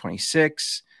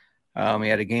 126. He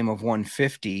had a game of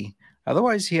 150.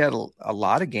 Otherwise, he had a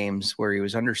lot of games where he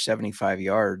was under 75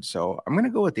 yards. So I'm going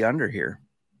to go with the under here.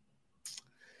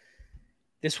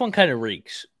 This one kind of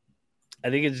reeks. I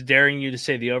think it's daring you to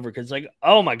say the over because,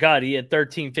 oh my God, he had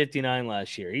 1359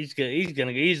 last year. He's going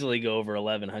to easily go over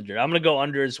 1,100. I'm going to go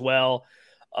under as well.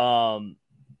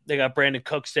 They got Brandon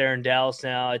Cooks there in Dallas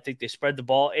now. I think they spread the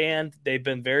ball, and they've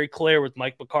been very clear with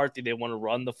Mike McCarthy. They want to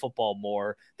run the football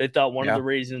more. They thought one of the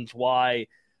reasons why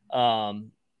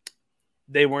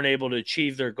they weren't able to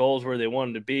achieve their goals where they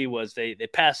wanted to be was they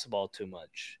passed the ball too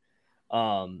much,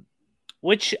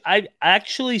 which I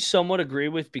actually somewhat agree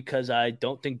with because I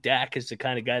don't think Dak is the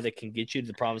kind of guy that can get you to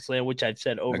the promised land, which I've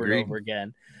said over and over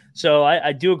again. So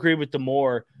I do agree with the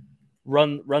more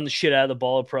run the shit out of the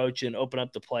ball approach and open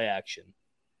up the play action.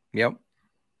 Yep.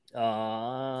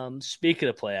 Speaking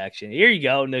of play action, here you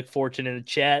go, Nick Fortune in the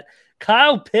chat.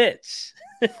 Kyle Pitts.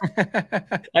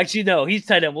 Actually, no, he's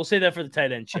tight end. We'll say that for the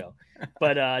tight end show.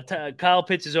 But Kyle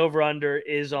Pitts' over-under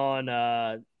is on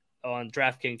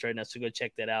DraftKings right now, so go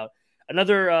check that out.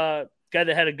 Another guy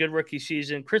that had a good rookie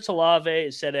season, Chris Olave,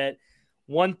 is set at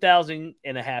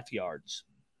 1,500 yards.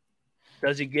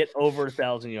 Does he get over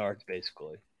 1,000 yards,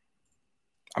 basically?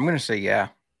 I'm going to say yeah.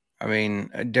 I mean,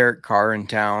 Derek Carr in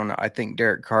town. I think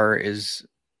Derek Carr is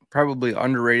probably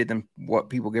underrated than what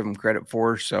people give him credit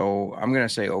for, so I'm going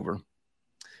to say over.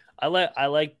 I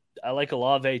like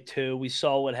Olave too. We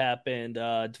saw what happened,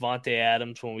 Devontae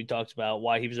Adams, when we talked about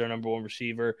why he was our number one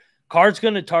receiver. Carr's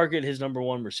going to target his number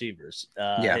one receivers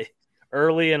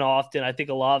early and often. I think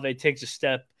Olave takes a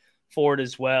step forward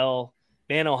as well.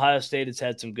 Man, Ohio State has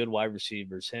had some good wide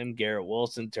receivers. Him, Garrett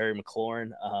Wilson, Terry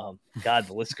McLaurin. God,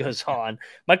 the list goes on.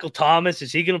 Michael Thomas,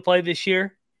 is he going to play this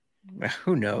year?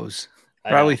 Who knows?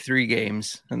 Probably 3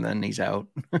 games, and then he's out.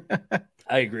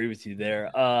 I agree with you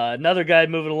there. Another guy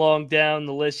moving along down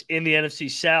the list in the NFC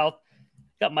South,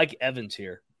 got Mike Evans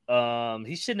here.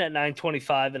 He's sitting at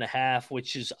 925.5,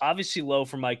 which is obviously low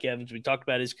for Mike Evans. We talked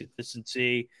about his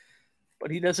consistency, but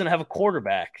he doesn't have a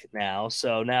quarterback now.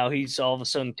 So now he's all of a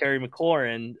sudden Terry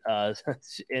McLaurin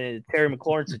in a Terry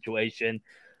McLaurin situation.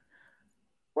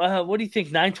 Well, what do you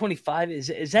think? 925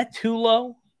 is that too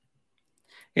low?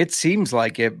 It seems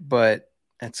like it, but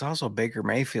it's also Baker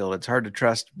Mayfield. It's hard to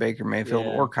trust Baker Mayfield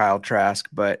or Kyle Trask,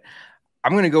 but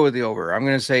I'm going to go with the over. I'm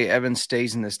going to say Evans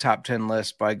stays in this top 10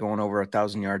 list by going over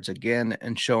 1,000 yards again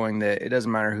and showing that it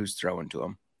doesn't matter who's throwing to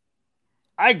him.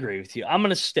 I agree with you. I'm going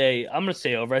to stay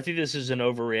over. I think this is an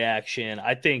overreaction.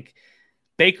 I think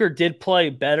Baker did play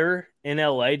better in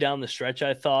LA down the stretch,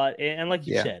 I thought. And like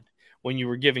you said, when you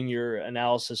were giving your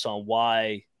analysis on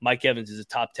why Mike Evans is a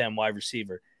top 10 wide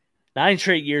receiver. 9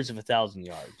 straight years of 1,000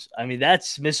 yards. I mean,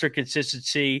 that's Mr.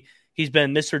 Consistency. He's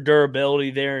been Mr.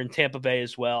 Durability there in Tampa Bay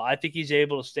as well. I think he's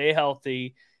able to stay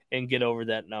healthy and get over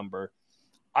that number.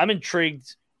 I'm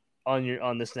intrigued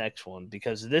on this next one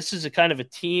because this is a kind of a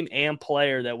team and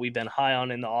player that we've been high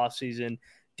on in the offseason.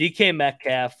 DK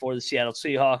Metcalf for the Seattle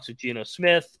Seahawks with Geno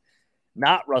Smith,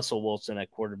 not Russell Wilson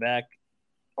at quarterback.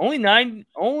 Only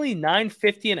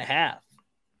 950 and a half.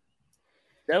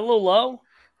 Is that a little low?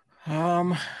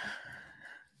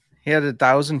 He had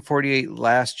 1,048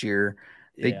 last year.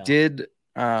 They did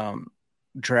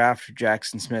draft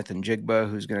Jackson Smith and Jigba,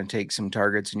 who's going to take some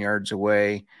targets and yards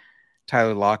away.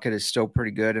 Tyler Lockett is still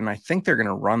pretty good, and I think they're going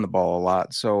to run the ball a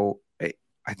lot. So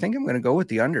I think I'm going to go with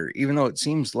the under, even though it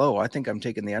seems low. I think I'm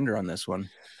taking the under on this one.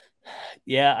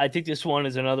 Yeah, I think this one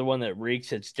is another one that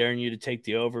reeks. It's daring you to take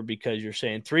the over because you're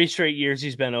saying 3 straight years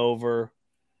he's been over.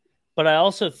 But I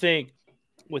also think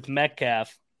with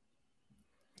Metcalf,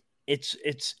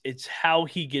 it's how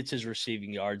he gets his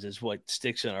receiving yards is what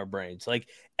sticks in our brains. Like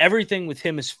everything with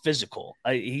him is physical.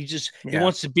 He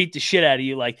wants to beat the shit out of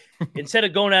you. Like instead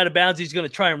of going out of bounds, he's going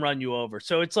to try and run you over.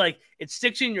 So it's like it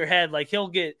sticks in your head. Like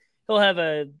he'll have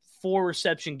a 4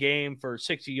 reception game for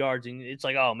 60 yards, and it's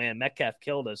like, oh man, Metcalf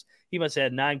killed us. He must have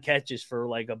had 9 catches for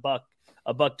like a buck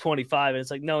 25, and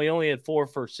it's like, no, he only had 4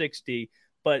 for 60,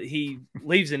 but he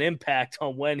leaves an impact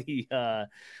on when he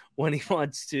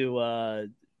wants to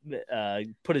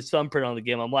put his thumbprint on the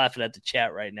game. I'm laughing at the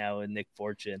chat right now and Nick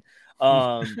Fortune.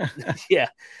 Yeah,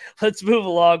 let's move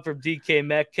along from DK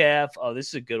Metcalf. Oh, this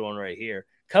is a good one right here.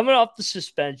 Coming off the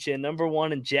suspension, number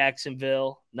 1 in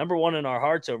Jacksonville, number 1 in our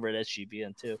hearts over at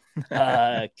SGPN too.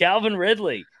 Calvin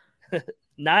Ridley,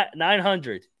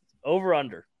 900 over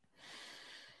under.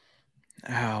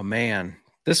 Oh man,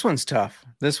 this one's tough.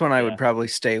 This one I would probably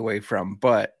stay away from,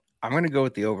 but I'm going to go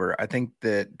with the over. I think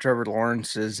that Trevor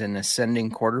Lawrence is an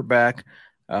ascending quarterback.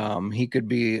 He could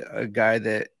be a guy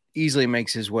that easily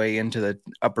makes his way into the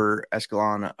upper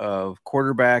echelon of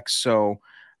quarterbacks. So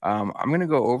I'm going to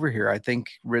go over here. I think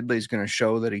Ridley's going to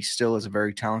show that he still is a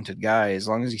very talented guy. As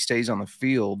long as he stays on the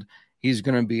field, he's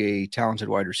going to be a talented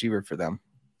wide receiver for them.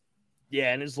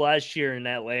 Yeah, and his last year in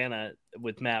Atlanta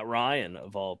with Matt Ryan,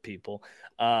 of all people,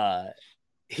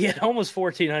 he had almost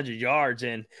 1,400 yards,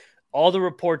 and all the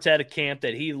reports out of camp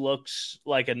that he looks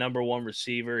like a number 1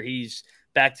 receiver. He's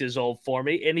back to his old form,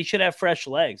 and he should have fresh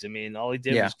legs. I mean, all he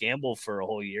did was gamble for a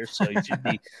whole year, so he should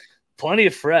be plenty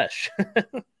of fresh.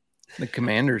 The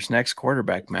Commanders' next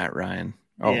quarterback, Matt Ryan.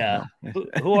 Oh, yeah. No.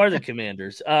 Who are the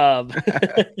Commanders? Shout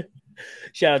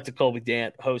out to Colby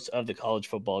Dant, host of the College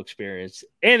Football Experience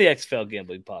and the XFL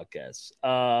Gambling Podcast,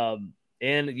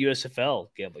 and USFL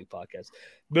Gambling Podcast.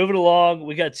 Moving along,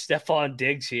 we got Stephon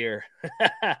Diggs here.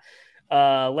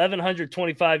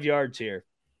 1,125 yards here.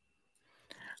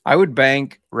 I would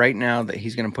bank right now that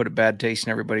he's going to put a bad taste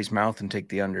in everybody's mouth and take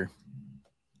the under.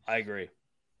 I agree.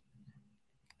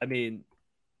 I mean,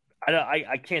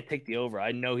 I can't take the over.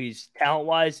 I know he's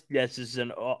talent-wise. Yes, this is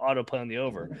an autoplay on the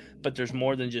over, but there's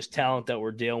more than just talent that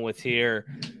we're dealing with here.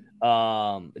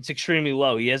 It's extremely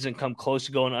low. He hasn't come close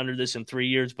to going under this in 3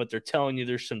 years, but they're telling you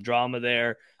there's some drama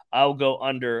there. I'll go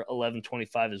under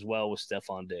 11.25 as well with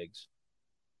Stephon Diggs.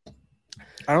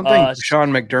 I don't think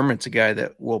Sean McDermott's a guy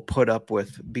that will put up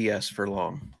with BS for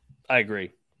long. I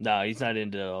agree. No, he's not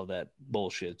into all that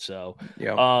bullshit. So,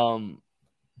 yeah.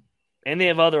 And they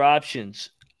have other options.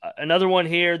 Another one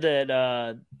here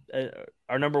that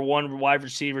our number 1 wide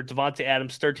receiver, Devontae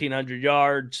Adams, 1,300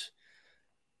 yards.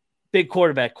 Big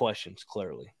quarterback questions,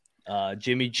 clearly.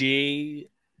 Jimmy G,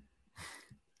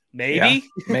 maybe?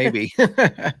 Yeah, maybe.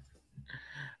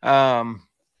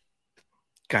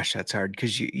 Gosh, that's hard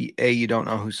because you don't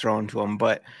know who's throwing to him.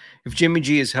 But if Jimmy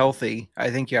G is healthy, I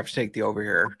think you have to take the over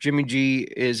here. Jimmy G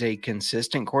is a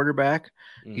consistent quarterback.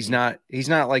 Mm-hmm. He's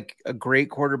not like a great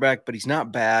quarterback, but he's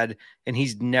not bad, and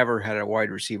he's never had a wide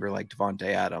receiver like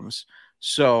Devontae Adams.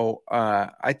 So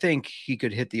I think he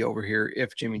could hit the over here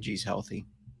if Jimmy G's healthy.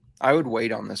 I would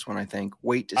wait on this one. I think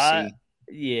wait to see.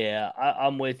 Yeah,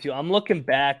 I'm with you. I'm looking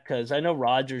back because I know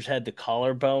Rodgers had the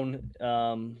collarbone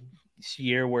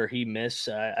year where he missed.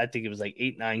 I think it was like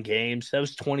 8-9 games. That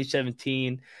was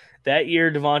 2017. That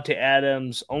year, Devontae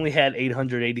Adams only had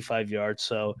 885 yards,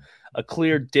 so a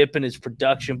clear dip in his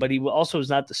production. But he also was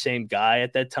not the same guy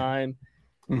at that time.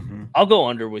 Mm-hmm. I'll go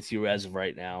under with you as of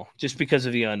right now, just because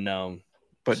of the unknown.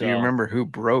 But do you remember who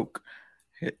broke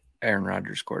Aaron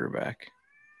Rodgers' quarterback?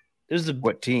 It was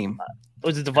what team?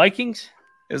 Was it the Vikings?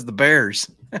 It was the Bears.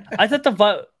 I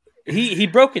thought He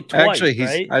broke it twice, Actually,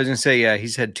 right? I was gonna say, yeah,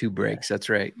 he's had 2 breaks. That's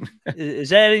right. Is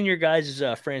that in your guys'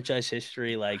 franchise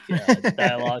history, like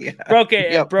dialogue?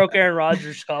 Yeah. Broke Aaron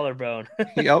Rodgers' collarbone.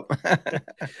 Yep.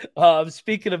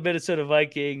 Speaking of Minnesota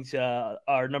Vikings,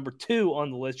 our number 2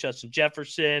 on the list, Justin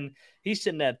Jefferson. He's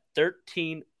sitting at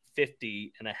 1350.5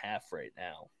 right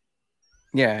now.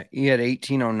 Yeah, he had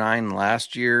 1809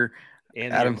 last year.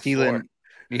 And Adam Thielen,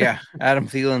 Adam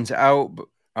Thielen's out.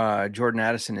 Jordan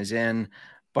Addison is in,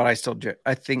 but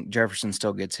I think Jefferson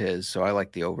still gets his, so I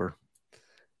like the over.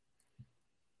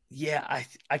 Yeah,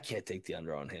 I can't take the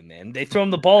under on him, man. They throw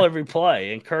him the ball every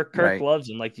play, and Kirk Right. loves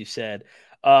him, like you said.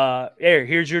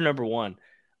 Here's your number 1.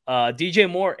 DJ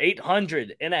Moore,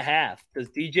 800.5. Does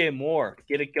DJ Moore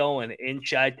get it going in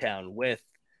Chi-Town with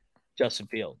Justin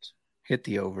Fields? Hit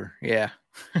the over. Yeah.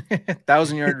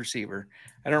 1,000-yard receiver.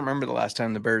 I don't remember the last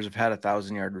time the Bears have had a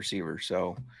 1,000-yard receiver,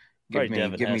 so give me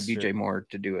DJ Moore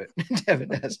to do it.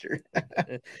 Devin Hester.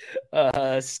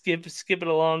 Skip it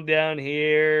along down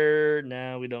here.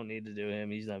 No, we don't need to do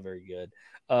him. He's not very good.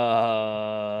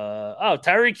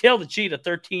 Tyreek Hill, the cheetah,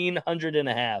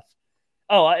 1,300.5.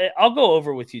 I'll go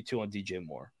over with you too on DJ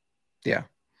Moore. Yeah.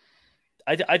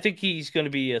 I think he's going to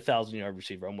be a 1,000-yard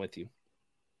receiver. I'm with you.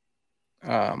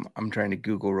 I'm trying to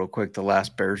Google real quick the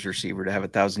last Bears receiver to have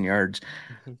 1,000 yards.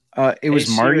 It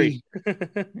was Marty.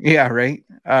 Yeah, right.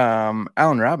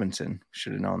 Allen Robinson.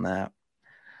 Should have known that.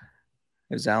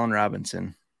 It was Allen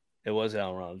Robinson. It was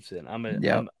Allen Robinson. I'm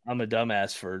a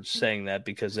dumbass for saying that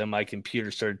because then my computer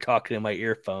started talking in my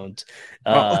earphones.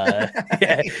 Yeah.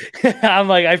 I'm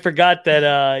like, I forgot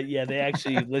that. They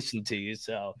actually listened to you.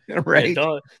 So right.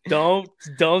 Yeah, don't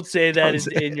say that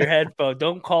in your headphone.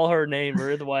 Don't call her name,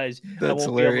 or otherwise I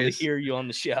won't be able to hear you on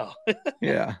the show.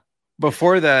 Yeah.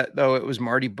 Before that, though, it was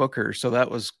Marty Booker, so that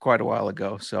was quite a while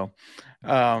ago. So,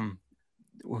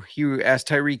 you asked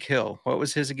Tyreek Hill. What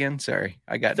was his again? Sorry,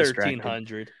 I got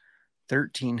 1,300.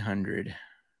 1,300.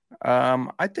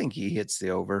 I think he hits the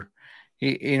over.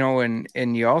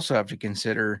 And you also have to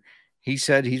consider he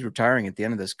said he's retiring at the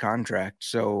end of this contract,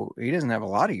 so he doesn't have a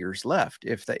lot of years left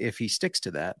if he sticks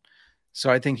to that. So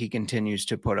I think he continues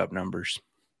to put up numbers.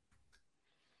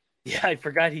 Yeah, I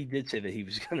forgot he did say that he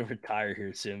was going to retire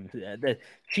here soon. The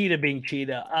cheetah being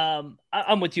cheetah.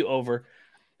 I'm with you over.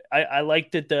 I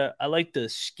like that I like the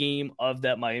scheme of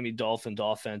that Miami Dolphins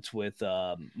offense with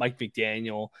Mike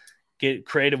McDaniel. Get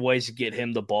creative ways to get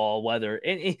him the ball.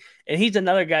 And he's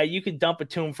another guy you can dump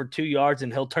it to him for 2 yards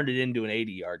and he'll turn it into an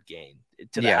 80-yard gain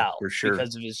to the house for sure.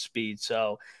 Because of his speed.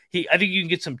 So I think you can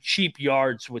get some cheap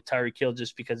yards with Tyreek Hill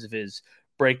just because of his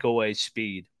breakaway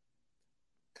speed.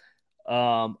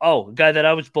 A guy that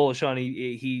I was bullish on.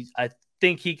 I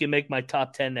think he can make my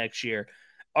top 10 next year.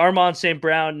 Armon St.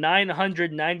 Brown,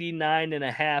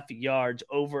 999.5 yards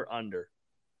over under.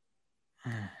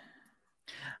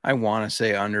 I want to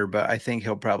say under, but I think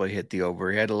he'll probably hit the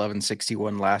over. He had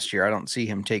 1161 last year. I don't see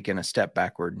him taking a step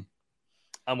backward.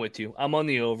 I'm with you. I'm on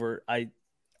the over. I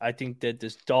think that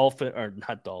this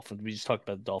we just talked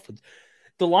about the Dolphins.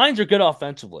 The Lions are good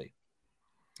offensively.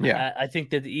 Yeah. I think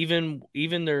that even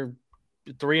their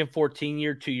 3-14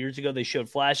 year 2 years ago, they showed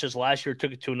flashes. Last year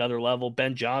took it to another level.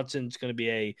 Ben Johnson's going to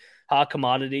be a hot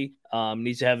commodity.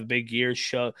 Needs to have a big year,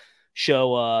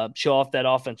 show off that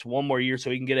offense one more year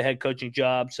so he can get a head coaching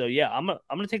job. So yeah, I'm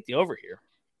gonna take the over here.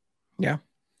 Yeah.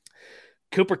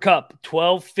 Cooper Kupp,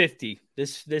 1,250.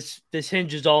 This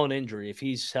hinges all on injury. If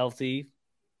he's healthy,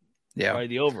 probably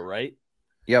the over, right?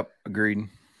 Yep, agreed.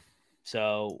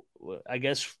 So I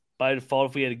guess by default,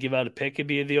 if we had to give out a pick, it'd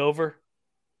be the over.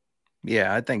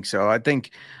 Yeah, I think so. I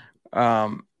think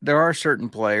there are certain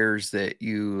players that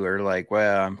you are like,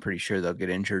 well, I'm pretty sure they'll get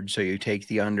injured, so you take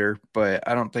the under. But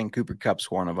I don't think Cooper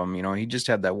Kupp's one of them. He just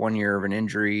had that 1 year of an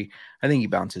injury. I think he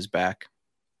bounces back.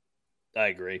 I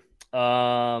agree.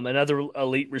 Another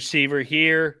elite receiver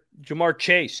here, Jamar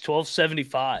Chase,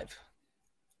 1,275.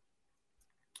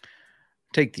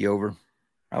 Take the over.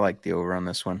 I like the over on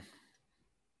this one.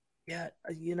 Yeah,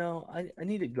 I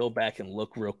need to go back and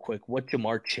look real quick what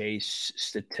Jamar Chase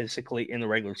statistically in the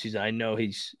regular season. I know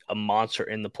he's a monster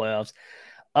in the playoffs.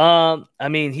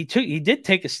 He did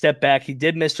take a step back. He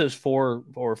did miss those 4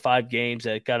 or 5 games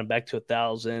that got him back to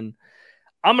 1,000.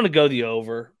 I'm going to go the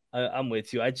over. I'm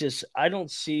with you. I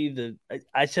don't see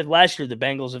I said last year the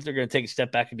Bengals, if they're going to take a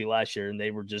step back, it'd be last year, and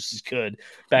they were just as good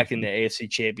back in the AFC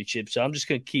Championship. So I'm just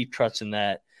going to keep trusting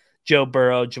that Joe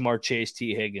Burrow, Jamar Chase,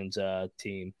 T. Higgins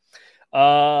team.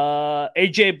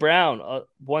 AJ Brown,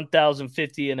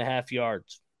 1,050.5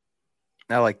 yards.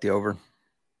 I like the over.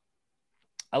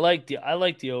 I like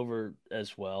the over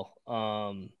as well.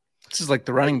 This is like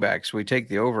the running backs. We take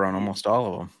the over on almost all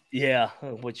of them. Yeah,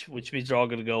 which means they're all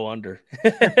going to go under.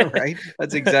 Right?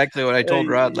 That's exactly what I told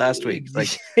Rod last week.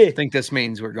 Like, I think this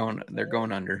means they're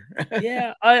going under.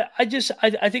 Yeah, I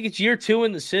think it's year 2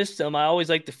 in the system. I always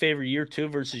like to favor year 2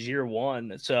 versus year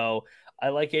 1. So I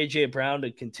like AJ Brown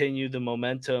to continue the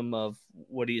momentum of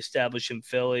what he established in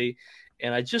Philly.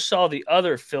 And I just saw the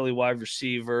other Philly wide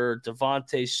receiver,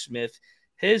 Devontae Smith.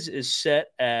 His is set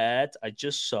at, I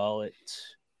just saw it.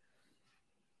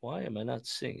 Why am I not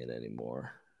seeing it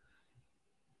anymore?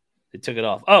 They took it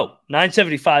off. Oh,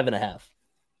 975.5.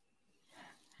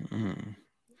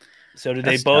 So did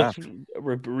That's they both tough.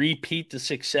 repeat the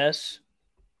success?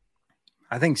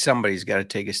 I think somebody's got to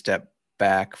take a step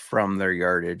back from their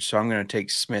yardage. So I'm going to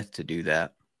take Smith to do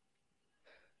that.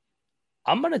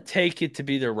 I'm going to take it to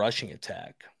be their rushing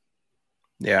attack.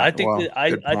 Yeah, I think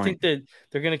I think that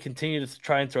they're going to continue to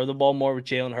try and throw the ball more with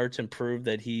Jalen Hurts and prove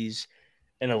that he's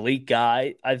an elite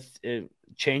guy.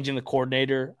 Changing the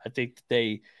coordinator. I think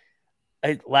that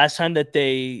last time that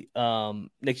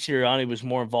Nick Sirianni was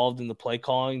more involved in the play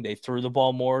calling, they threw the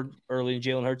ball more early in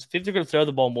Jalen Hurts. I think they're going to throw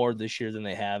the ball more this year than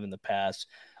they have in the past.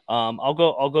 I'll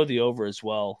go the over as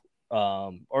well.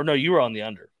 Or no, you were on the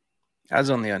under. I was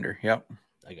on the under. Yep.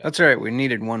 That's all right. We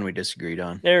needed one we disagreed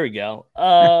on. There we go.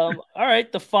 All right.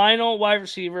 The final wide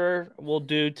receiver we'll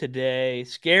do today,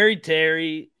 Scary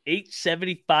Terry,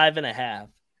 875.5.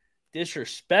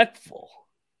 Disrespectful.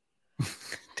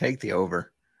 Take the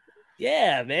over.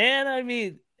 Yeah, man. I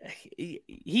mean,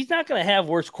 he's not going to have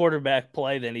worse quarterback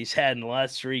play than he's had in the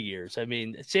last 3 years. I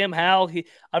mean, Sam Howell,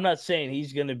 I'm not saying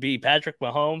he's going to be Patrick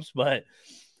Mahomes, but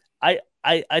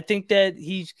I think that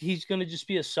he's going to just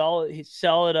be a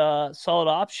solid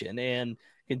option and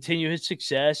continue his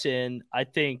success. And I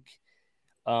think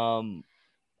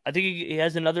he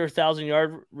has another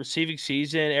 1,000-yard receiving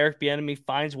season. Eric Bieniemy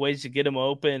finds ways to get him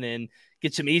open and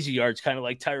get some easy yards, kind of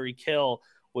like Tyreek Hill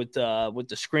with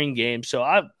the screen game. So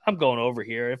I'm going over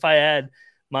here. If I had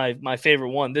my favorite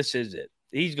one, this is it.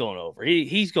 He's going over.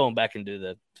 He's going back into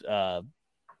the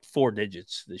 4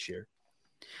 digits this year.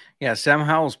 Yeah, Sam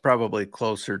Howell's probably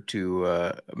closer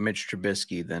to Mitch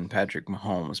Trubisky than Patrick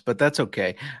Mahomes, but that's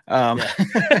okay.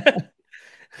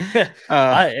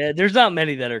 There's not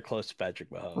many that are close to Patrick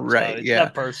Mahomes. Right, so it's yeah.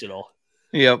 not personal.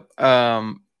 Yep.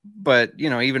 But,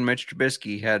 even Mitch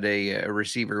Trubisky had a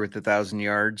receiver with 1,000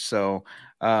 yards. So,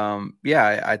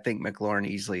 I think McLaurin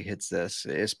easily hits this,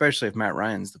 especially if Matt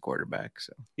Ryan's the quarterback.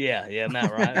 So Yeah,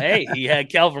 Matt Ryan. Hey, he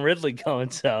had Calvin Ridley going.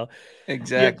 So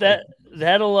exactly.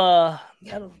 That'll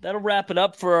wrap it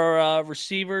up for our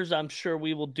receivers. I'm sure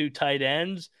we will do tight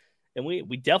ends, and we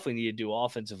definitely need to do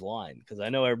offensive line because I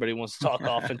know everybody wants to talk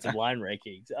offensive line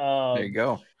rankings. There you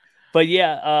go. But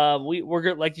yeah, we're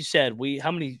good. Like you said,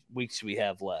 how many weeks do we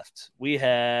have left? We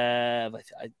have,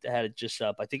 I had it just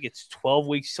up. I think it's 12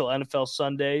 weeks till NFL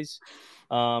Sundays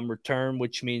return,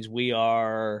 which means we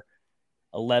are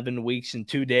 11 weeks and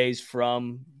 2 days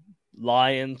from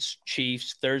Lions,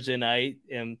 Chiefs Thursday night,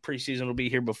 and preseason will be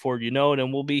here before you know it,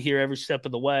 and we'll be here every step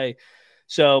of the way.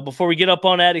 So before we get up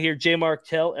on out of here, J-Mark,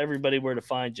 tell everybody where to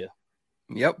find you.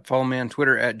 Yep. Follow me on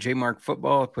Twitter at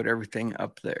JMarkFootball. I put everything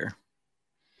up there.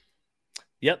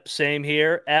 Yep, same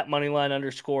here at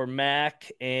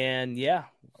Moneyline_Mac. And yeah,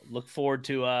 look forward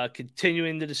to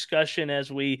continuing the discussion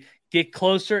as we get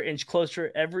closer and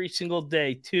closer every single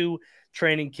day to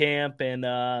training camp. And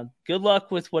good luck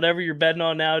with whatever you're betting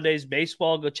on nowadays.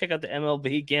 Baseball, go check out the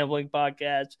MLB Gambling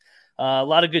Podcast. A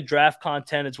lot of good draft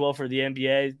content as well for the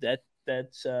NBA.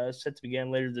 That's set to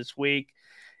begin later this week.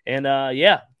 And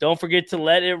don't forget to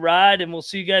let it ride, and we'll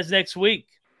see you guys next week.